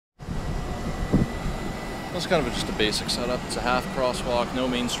That's kind of just a basic setup. It's a half crosswalk, no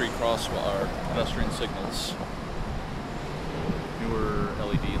main street crosswalk, or pedestrian signals. Newer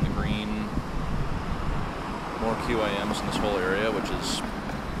LED in the green. More QAMs in this whole area, which is,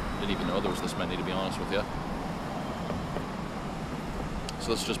 didn't even know there was this many, to be honest with you. So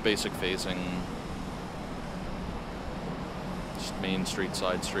that's just basic phasing. Just main street,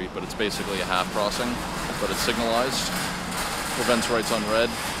 side street, but it's basically a half crossing, but it's signalized. Prevents rights on red.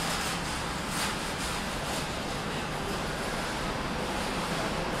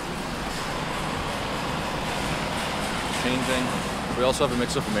 Changing. We also have a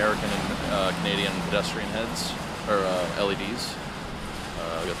mix of American and Canadian pedestrian heads, or LEDs.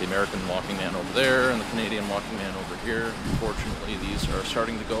 We got the American walking man over there and the Canadian walking man over here. Unfortunately, these are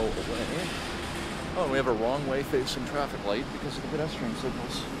starting to go away. Oh, and we have a wrong way facing traffic light because of the pedestrian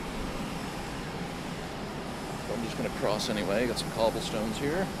signals. So I'm just going to cross anyway. Got some cobblestones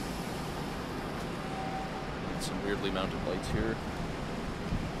here. And some weirdly mounted lights here.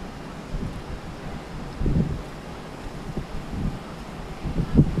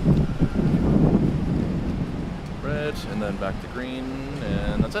 And then back to green,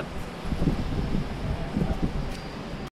 and that's it.